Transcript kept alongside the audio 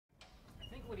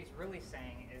what he's really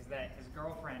saying is that his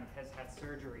girlfriend has had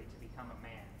surgery to become a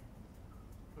man.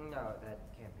 No, that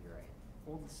can't be right.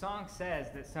 Well, the song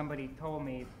says that somebody told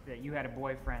me that you had a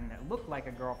boyfriend that looked like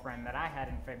a girlfriend that I had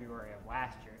in February of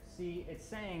last year. See, it's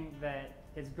saying that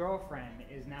his girlfriend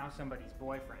is now somebody's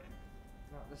boyfriend.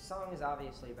 No, the song is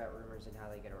obviously about rumors and how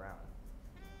they get around.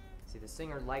 See, the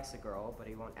singer likes a girl, but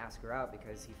he won't ask her out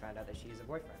because he found out that she has a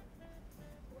boyfriend.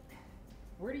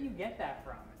 Where do you get that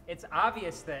from? It's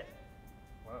obvious that...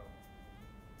 Whoa.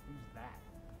 Who's that?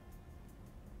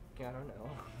 I don't know,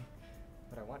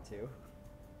 but I want to.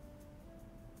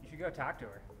 You should go talk to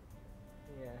her.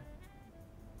 Yeah.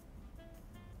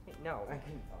 Hey, no, I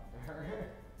couldn't talk to her.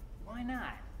 Why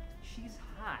not? She's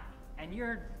hot, and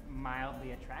you're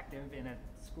mildly attractive in a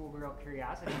schoolgirl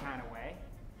curiosity kind of way.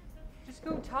 Just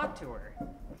go talk to her. I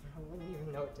wouldn't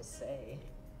even know what to say.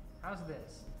 How's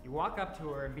this? You walk up to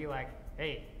her and be like,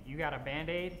 hey, you got a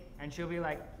Bandaid? And she'll be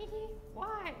like, hee hee,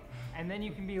 why? And then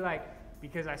you can be like,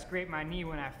 because I scraped my knee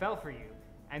when I fell for you.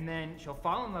 And then she'll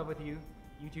fall in love with you,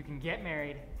 you two can get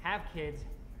married, have kids,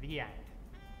 the end.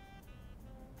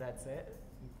 That's it?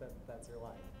 That's your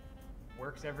line?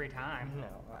 Works every time. No,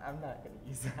 I'm not gonna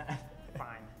use that.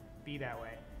 Fine, be that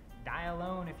way. Die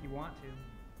alone if you want to.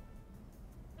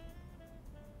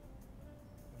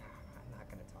 I'm not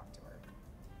gonna talk to her.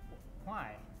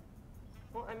 Why?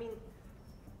 Well, I mean,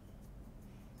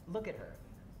 look at her.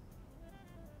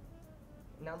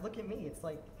 Now look at me, it's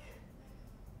like,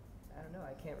 I don't know,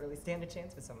 I can't really stand a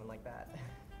chance with someone like that.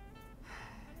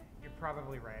 You're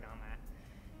probably right on that.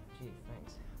 Gee,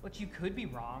 thanks. But you could be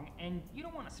wrong, and you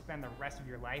don't want to spend the rest of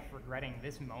your life regretting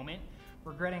this moment,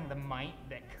 regretting the might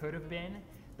that could have been,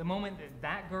 the moment that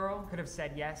that girl could have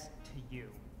said yes to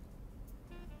you.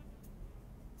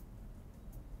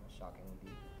 Shockingly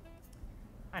deep.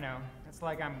 I know, it's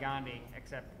like I'm Gandhi,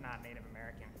 except not Native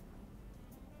American.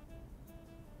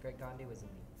 Great Gandhi was in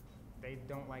me. They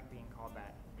don't like being called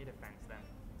that. It offends them.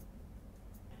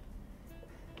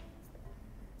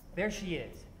 There she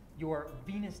is, your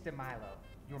Venus de Milo,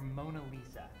 your Mona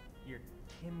Lisa, your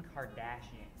Kim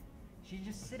Kardashian. She's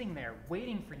just sitting there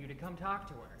waiting for you to come talk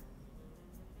to her.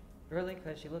 Really?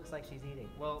 Because she looks like she's eating.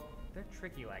 Well, they're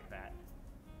tricky like that.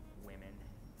 Women.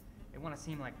 They want to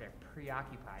seem like they're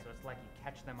preoccupied, so it's like you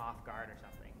catch them off guard or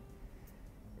something.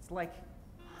 It's like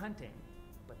hunting,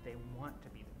 but they want to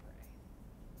be the prey.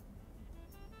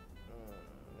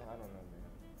 I don't know,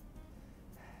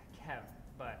 man. Kev,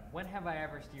 but when have I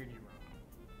ever steered you wrong?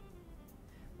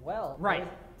 Well, right.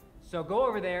 So go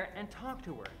over there and talk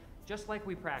to her, just like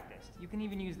we practiced. You can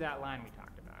even use that line we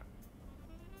talked about.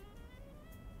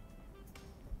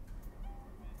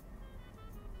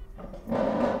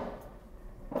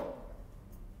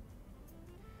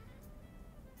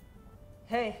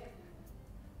 Hey.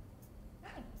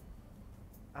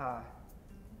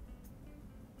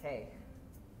 Hey.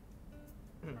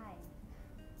 Hi.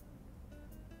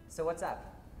 So what's up?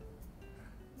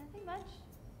 Nothing much.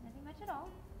 Nothing much at all.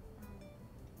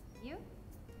 You?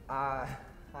 I'm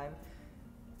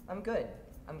good.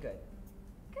 I'm good.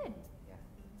 Good. Yeah.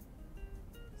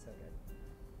 So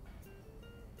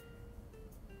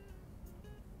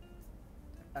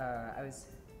good.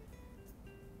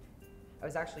 I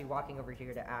was actually walking over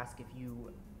here to ask if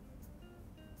you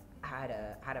had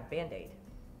a Bandaid.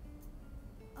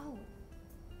 Oh.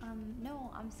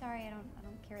 No, I'm sorry, I don't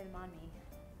carry them on me.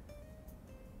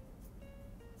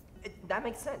 That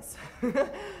makes sense.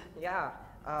 Yeah.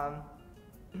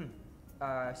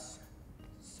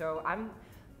 So I'm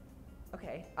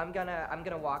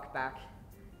gonna walk back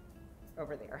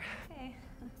over there. Okay.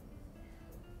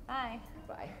 Bye.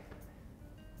 Bye.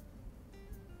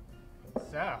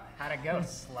 So, how'd it go,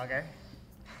 slugger?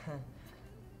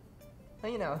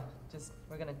 Well, you know, just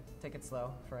we're gonna take it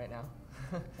slow for right now.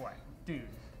 What? Dude,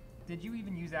 did you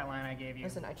even use that line I gave you?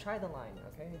 Listen, I tried the line,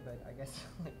 okay? But I guess,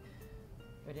 like,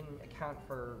 I didn't account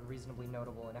for reasonably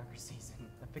notable inaccuracies in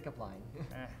a pickup line.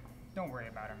 Don't worry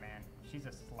about her, man. She's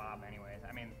a slob anyways.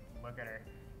 I mean, look at her.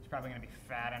 She's probably gonna be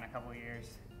fat in a couple of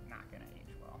years. Not gonna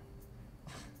age well.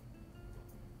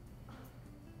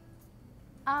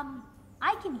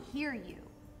 I can hear you.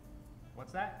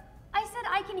 What's that? I said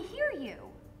I can hear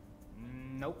you.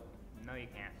 Nope. No, you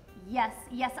can't. Yes,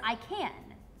 I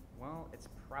can. Well, it's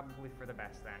probably for the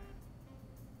best then.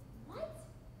 What?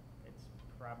 It's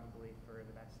probably for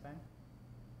the best then.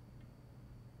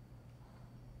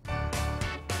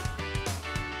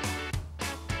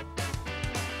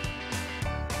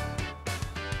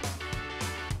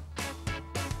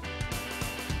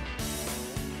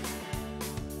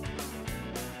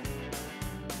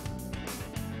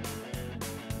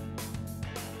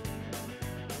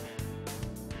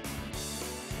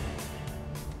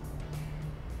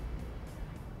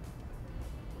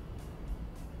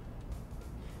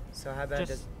 So how about Just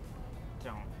just...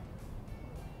 don't.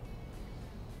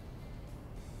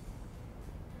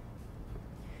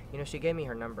 You know, she gave me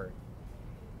her number.